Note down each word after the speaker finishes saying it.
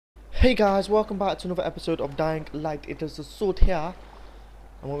Hey guys, welcome back to another episode of Dying Light. It is the Sword here.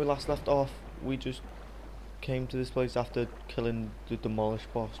 And when we last left off, we just came to this place after killing the Demolish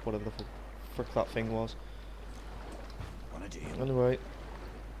boss, whatever the frick that thing was. Anyway.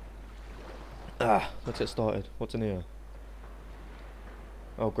 Let's get started. What's in here?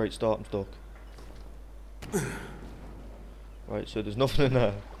 Oh, great start, I'm stuck. Right, so there's nothing in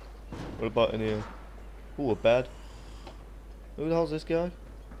there. What about in here? Ooh, a bed. Who the hell's this guy?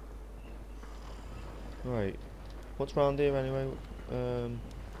 Right, what's round here anyway?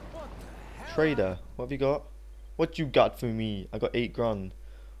 Trader, what have you got? What you got for me? I got 8 grand.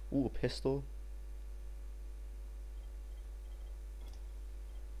 Ooh, a pistol.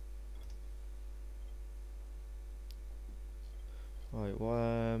 Right,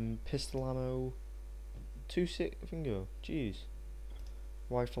 well, pistol ammo. 2 finger. Jeez.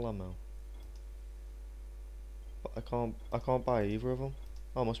 Rifle ammo. But I can't buy either of them.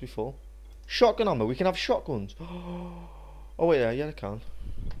 Oh, it must be full. Shotgun ammo, we can have shotguns. Oh wait, yeah, I can.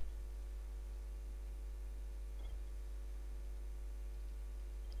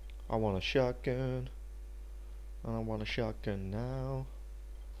 I want a shotgun. And I want a shotgun now.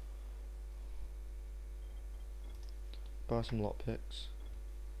 Buy some lockpicks.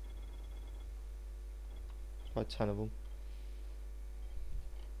 Buy 10 of them.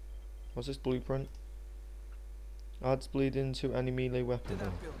 What's this blueprint? Adds bleeding to any melee weapon.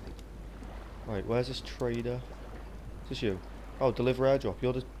 Right, where's this trader? Is this you? Oh, deliver airdrop.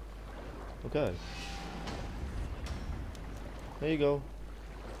 You're the... Okay. There you go.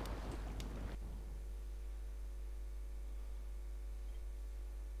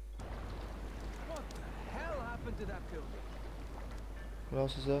 What the hell happened to that building? What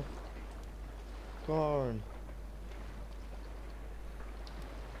else is there? Corn.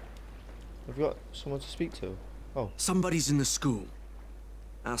 Have you got someone to speak to? Oh. Somebody's in the school.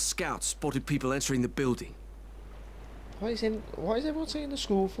 Our scouts spotted people entering the building. What is everyone saying the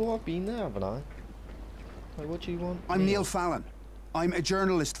school for? I've been there, haven't I? Like, what do you want? I'm Neil Fallon. I'm a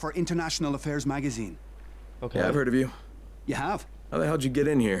journalist for International Affairs magazine. Okay. Yeah, I've heard of you. You have? How the hell'd you get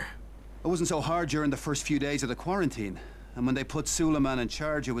in here? It wasn't so hard during the first few days of the quarantine. And when they put Suleiman in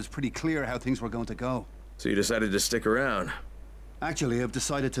charge, it was pretty clear how things were going to go. So you decided to stick around? Actually, I've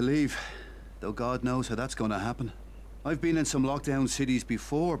decided to leave. Though God knows how that's going to happen. I've been in some lockdown cities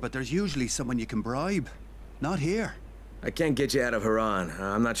before, but there's usually someone you can bribe. Not here. I can't get you out of Haran.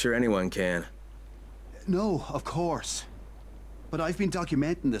 I'm not sure anyone can. No, of course. But I've been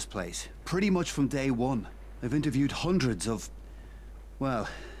documenting this place, pretty much from day one. I've interviewed hundreds of... well,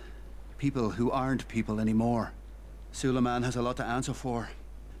 people who aren't people anymore. Suleiman has a lot to answer for.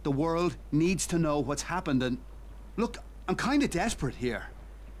 The world needs to know what's happened and... Look, I'm kinda desperate here.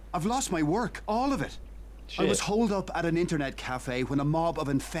 I've lost my work, all of it. Shit. I was holed up at an internet cafe when a mob of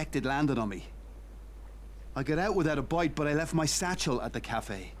infected landed on me. I got out without a bite, but I left my satchel at the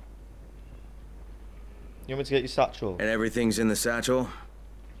cafe. You want me to get your satchel? And everything's in the satchel?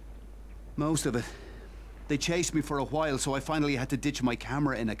 Most of it. They chased me for a while, so I finally had to ditch my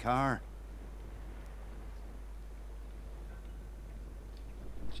camera in a car.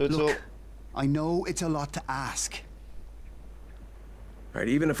 So it's all... Look, I know it's a lot to ask. Alright,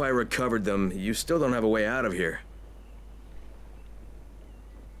 even if I recovered them, you still don't have a way out of here.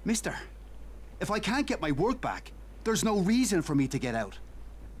 Mister, if I can't get my work back, there's no reason for me to get out.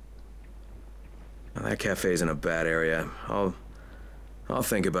 Well, that cafe's in a bad area. I'll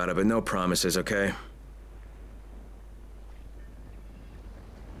think about it, but no promises, okay?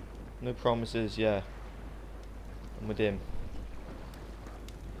 No promises, yeah. I'm with him.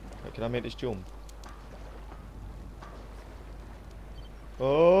 Wait, can I make this jump?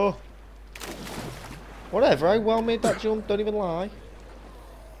 Oh! Whatever, I well made that jump, don't even lie.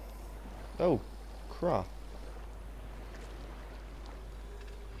 Oh, crap.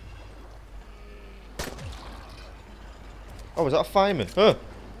 Oh, is that a fireman? Huh!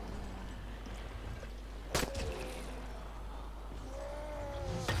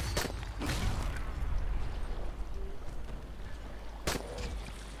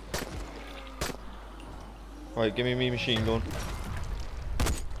 Right, give me me machine gun.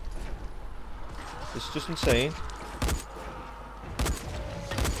 This is just insane.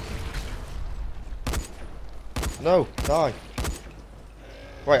 No, die.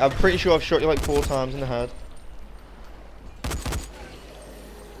 Right, I'm pretty sure I've shot you like 4 times in the head.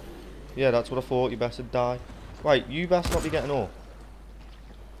 Yeah, that's what I thought. You bastard, die. Right, you best not be getting up.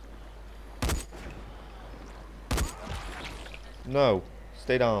 No,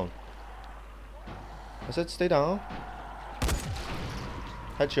 stay down. I said stay down.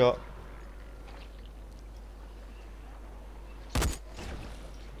 Headshot.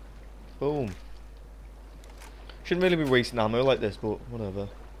 Boom. Shouldn't really be wasting ammo like this, but whatever.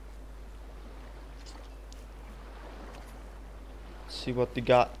 Let's see what they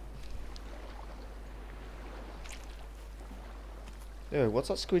got. Yo, what's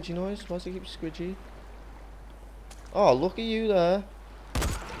that squidgy noise? Why does it keep squidgy? Oh, look at you there.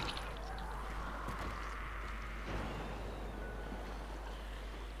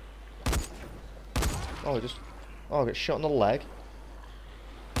 Oh, I get shot in the leg.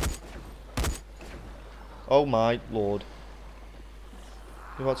 Oh my lord.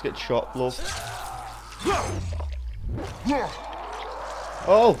 You're about to get shot, love.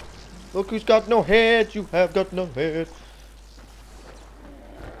 Oh! Look who's got no head! You have got no head!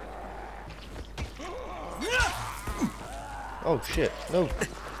 Oh shit, no.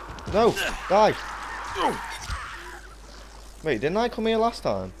 No! Die! Wait, didn't I come here last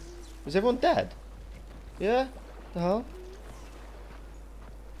time? Is everyone dead? Yeah? The hell?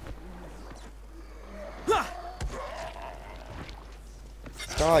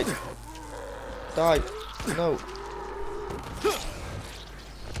 Die! Die! No!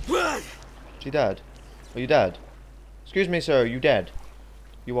 Is he dead? Are you dead? Excuse me, sir, are you dead?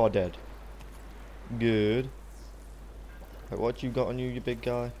 You are dead. Good. Wait, what you got on you, you big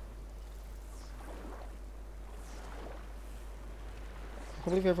guy? I can't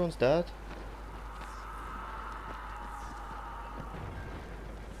believe everyone's dead.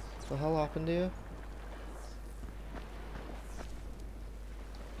 What the hell happened here?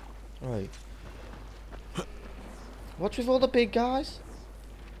 Right. What's with all the big guys?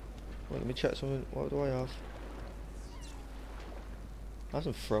 Wait, let me check something. What do I have? I have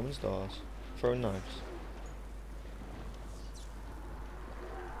some throwing stars. Throwing knives.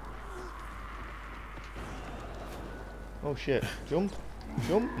 Oh shit. Jump.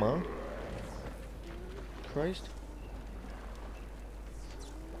 Jump, man. Christ.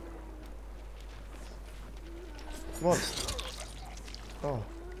 Come on. Oh.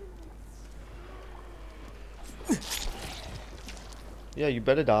 Yeah, you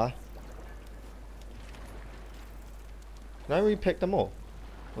better die. Can I re-pick them up?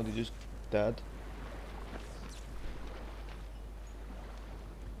 Or are they just dead?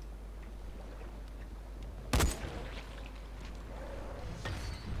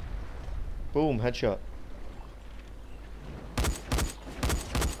 Boom, headshot.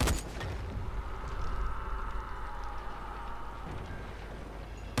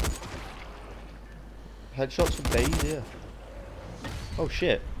 Headshots for days, yeah. Oh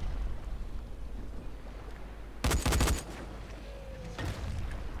shit.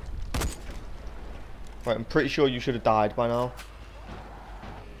 Right, I'm pretty sure you should have died by now.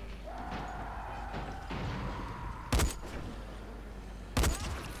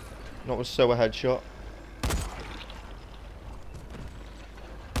 That was so a headshot.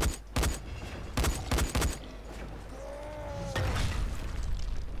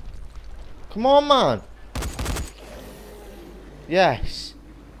 Come on, man. Yes.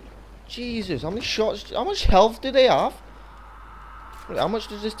 Jesus, how many shots, how much health do they have? Wait, how much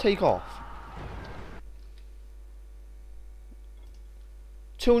does this take off?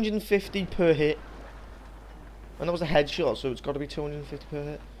 250 per hit. And that was a headshot, so it's got to be 250 per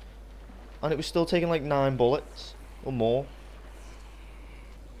hit. And it was still taking like 9 bullets or more.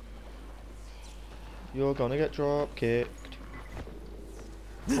 You're gonna get drop kicked.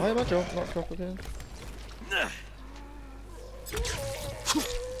 Why am I not drop again?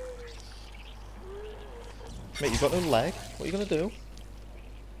 Mate, you've got no leg. What are you gonna do?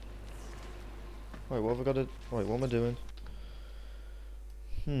 Wait, what have I got to... Wait, what am I doing?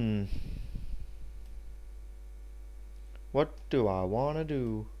 What do I wanna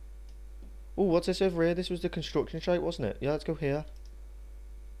do? Oh, what's this over here? This was the construction site, wasn't it? Yeah, let's go here.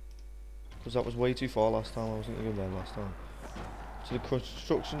 Because that was way too far last time. I wasn't going to go there last time. To the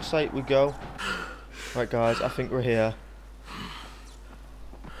construction site we go. Right, guys, I think we're here.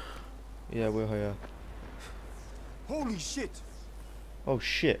 Yeah, we're here. Holy shit! Oh,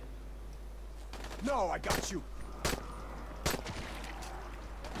 shit. No, I got you.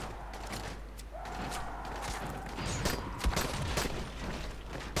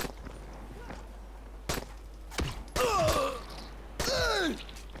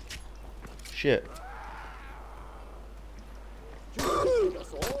 Shit.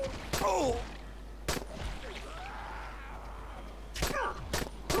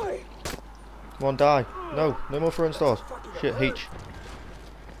 Come on, die. No, no more throwing stars. Shit, H.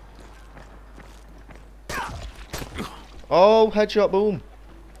 Oh, headshot, boom.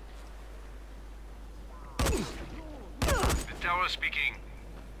 The tower speaking.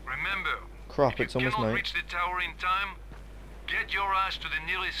 Remember, Crap, if you it's almost cannot night. reach the tower in time, get Get your ass to the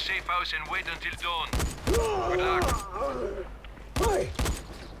nearest safe house and wait until dawn. Good luck.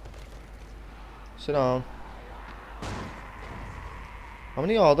 Sit down. How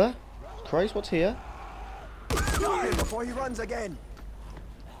many are there? Christ, what's here? Stop him before he runs again.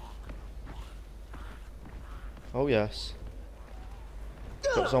 Oh yes.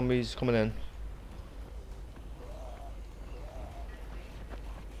 Got zombies coming in.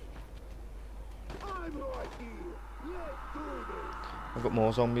 I've got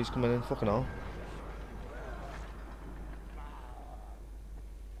more zombies coming in, fucking hell.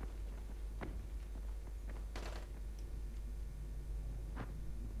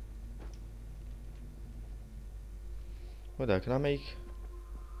 Wait there, can I make...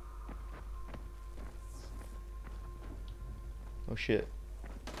 Oh shit.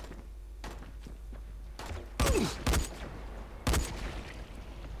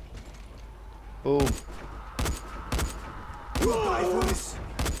 Boom. You'll die for this.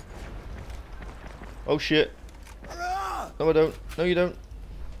 Oh shit. No I don't. No you don't.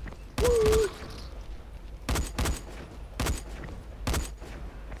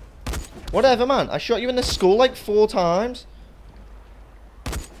 Whatever man, I shot you in the skull like 4 times.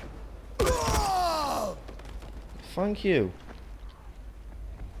 Thank you.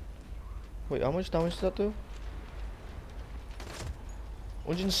 Wait, how much damage did that do?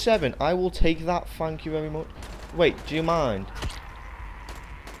 107. I will take that, thank you very much. Wait, do you mind?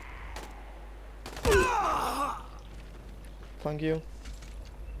 Thank you.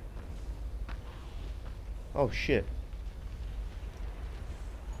 Oh shit.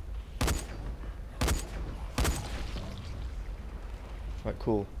 Right,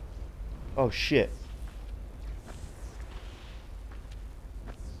 cool. Oh shit.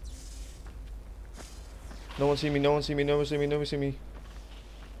 No one see me, no one see me, no one see me, no one see me.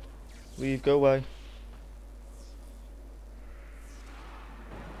 Leave, go away.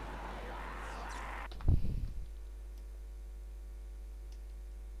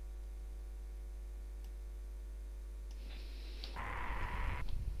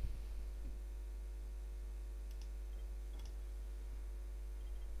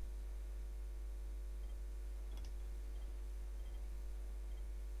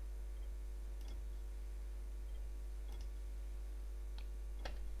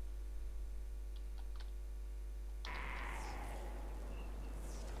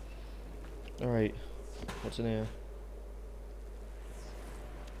 Alright, what's in here?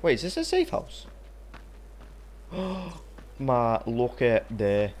 Wait, is this a safe house? Ma, look at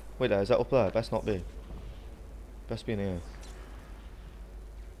there. Wait there, is that up there? Best not be. Best be in here.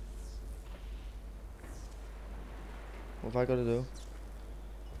 What have I got to do?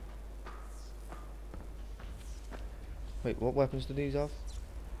 Wait, what weapons do these have?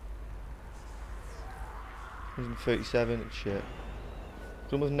 137, shit.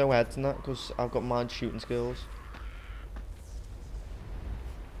 Done with no heads and that, because I've got mad shooting skills.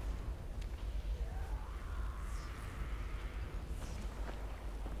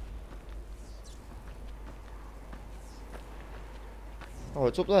 Oh,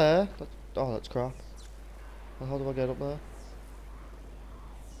 it's up there. Oh, that's crap. How do I get up there?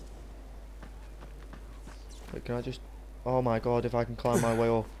 Wait, can I just... Oh my god, if I can climb my way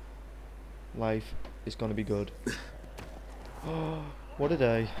up. Life is gonna be good. Oh, what a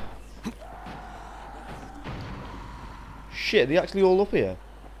day. Shit, are they actually all up here?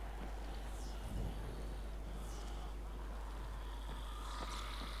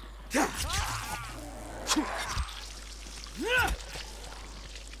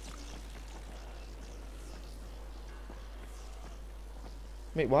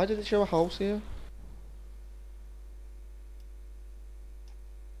 Mate, why did it show a house here?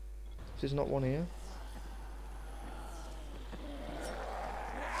 There's not one here.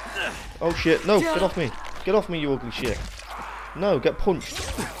 Oh shit, no, get off me. Get off me, you ugly shit. No, get punched.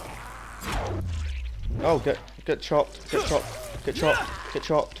 Oh, get chopped, get chopped, get chopped, get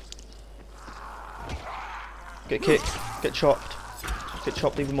chopped. Get kicked, get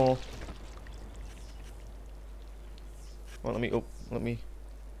chopped even more. Well, let me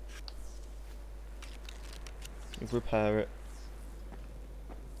repair it.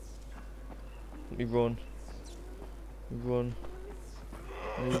 Let me run. Run.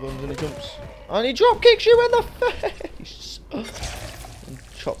 And he runs and he jumps. And he drop kicks you in the face! And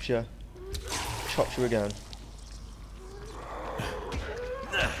chops you. Chops you again.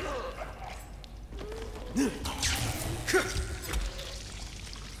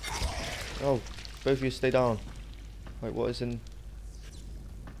 Oh, both of you stay down. Wait, what is in...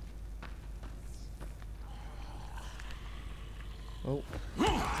 Oh.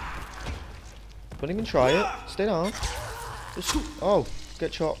 Don't even try it. Stay down. Just, oh,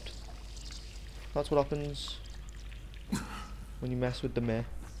 get chopped. That's what happens when you mess with the meh.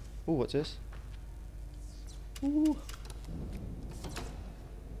 Ooh, what's this? Ooh.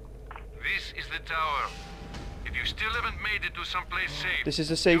 This is the tower. If you still haven't made it to someplace safe, This is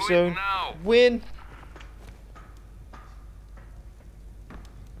a safe do zone. it now. Win!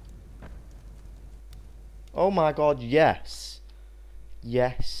 Oh my god, yes.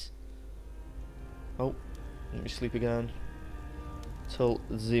 Yes. Oh, let me sleep again. Till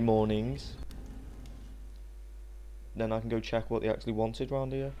the mornings. Then I can go check what they actually wanted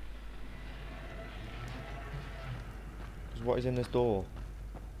round here. Because what is in this door?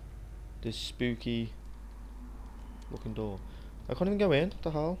 This spooky looking door. I can't even go in. What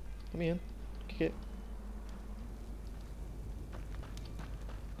the hell? Let me in. Kick it.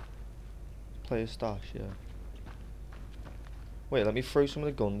 Play a stash, yeah. Wait, let me throw some of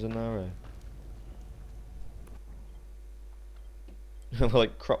the guns in there, eh?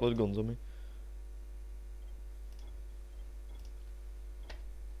 Like crap load of guns on me.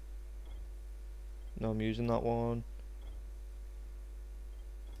 No, I'm using that one.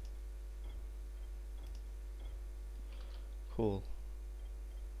 Cool.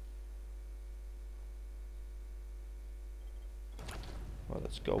 Right,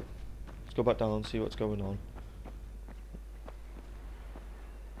 let's go. Let's go back down and see what's going on.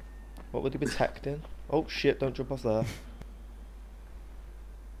 What would they be protecting? Oh shit, don't jump off there.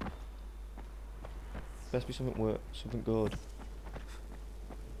 Best be something good.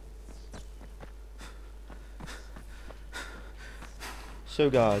 So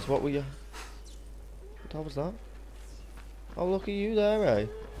guys, what were you... What the hell was that? Oh, look at you there, eh?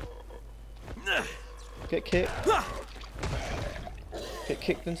 Get kicked. Get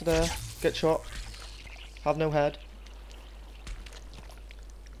kicked into there. Get shot. Have no head.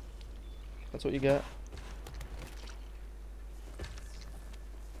 That's what you get.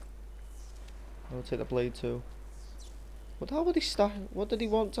 I'll take the blade too. What the hell would he stash? What did he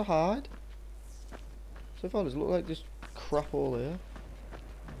want to hide? So far, does it look like just crap all here?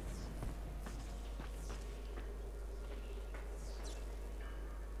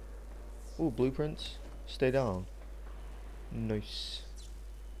 Ooh, blueprints. Stay down. Nice.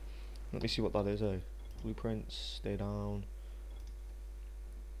 Let me see what that is, eh? Blueprints. Stay down.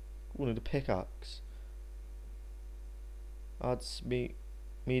 Ooh, need a pickaxe. Adds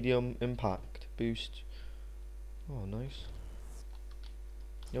medium impact. Boost. Oh, nice.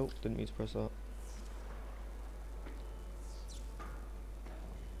 Nope, didn't mean to press that.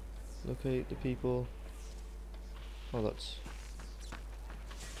 Locate the people. Oh, that's...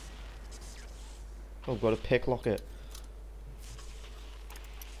 Oh, I've got a picklock it.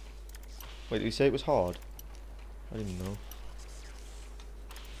 Wait, did he say it was hard? I didn't know.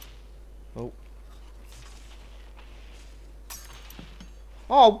 Oh.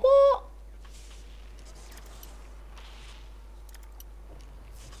 Oh, what?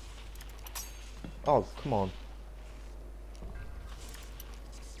 Oh, come on.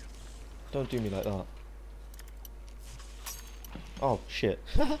 Don't do me like that. Oh, shit.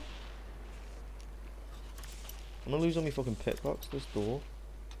 I'm gonna lose all my fucking pickaxe to this door.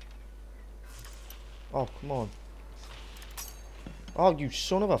 Oh, come on. Oh, you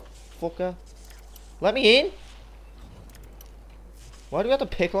son of a fucker. Let me in! Why do we have to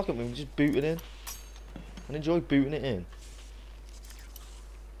picklock it when we just boot it in? And enjoy booting it in.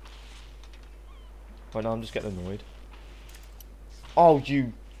 Right now I'm just getting annoyed. Oh,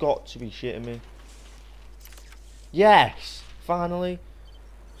 you got to be shitting me. Yes! Finally.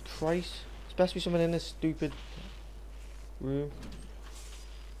 Christ. It's best to be someone in this stupid room.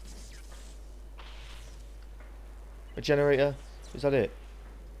 A generator. Is that it?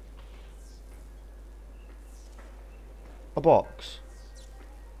 A box.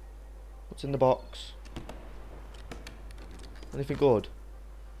 What's in the box? Anything good?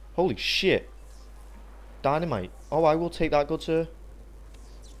 Holy shit. Dynamite. Oh, I will take that, good sir.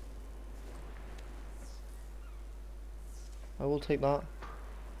 I will take that.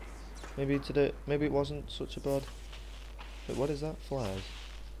 Maybe today. Maybe it wasn't such a bad. Wait, what is that? Flares.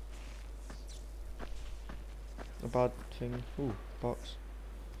 A bad thing. Ooh, box.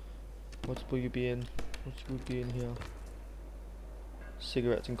 What will you be in? What would be in here?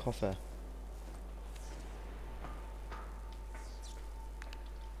 Cigarettes and coffee.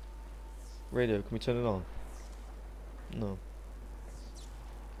 Radio, can we turn it on? No.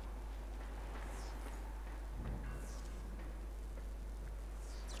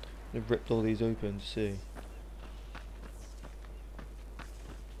 They've ripped all these open to see.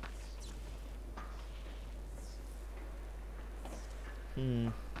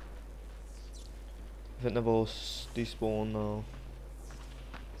 I think they've all despawned now.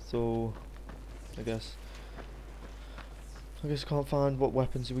 So, I guess I can't find what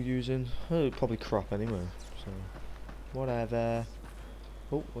weapons they were using. Oh, probably crap anyway. So, whatever.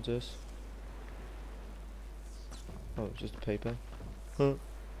 Oh, what's this? Oh, it's just paper. Huh.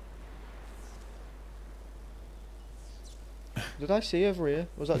 Did I see over here?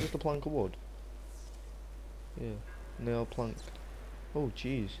 Was that just a plank of wood? Yeah, nail plank. Oh,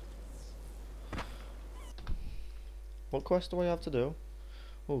 jeez. What quest do I have to do?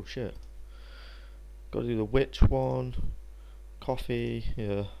 Oh, shit. Gotta do the witch one. Coffee,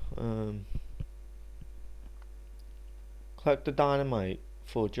 yeah. Collect the dynamite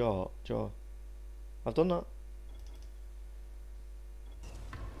for jar. I've done that.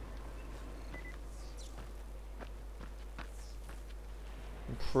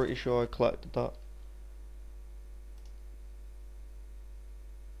 I'm pretty sure I collected that.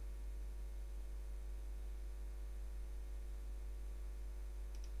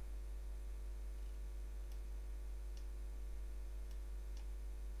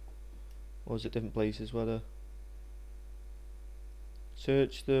 Or is it different places where the...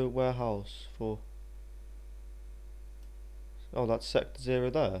 Search the warehouse for... Oh, that's sector 0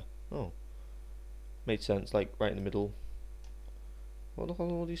 there. Oh. Made sense, like right in the middle. What the hell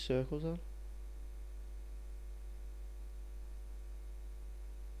are all these circles then?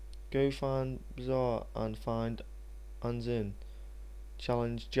 Go find Bazaar and find Anzin.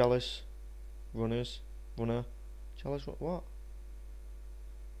 Challenge jealous runner. Jealous what?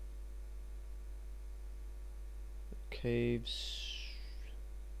 Caves.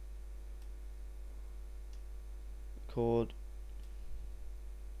 Record.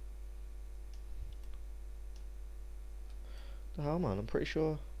 The hell, man? I'm pretty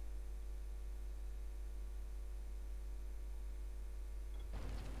sure.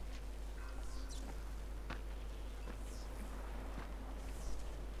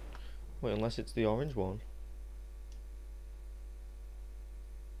 Wait, unless it's the orange one.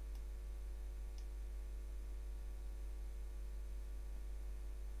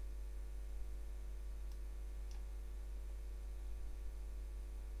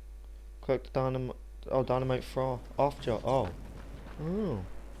 Collect the dynamite. Oh, dynamite for off jar. Oh.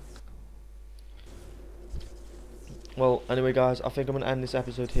 Well, anyway, guys, I think I'm gonna end this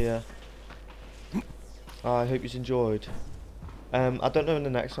episode here. I hope you enjoyed. I don't know in the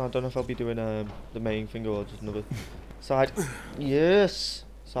next one. I don't know if I'll be doing the main thing or just another side. Yes,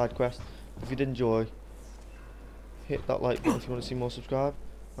 side quest. If you did enjoy, hit that like button if you want to see more. Subscribe,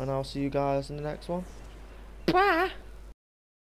 and I'll see you guys in the next one. Bye.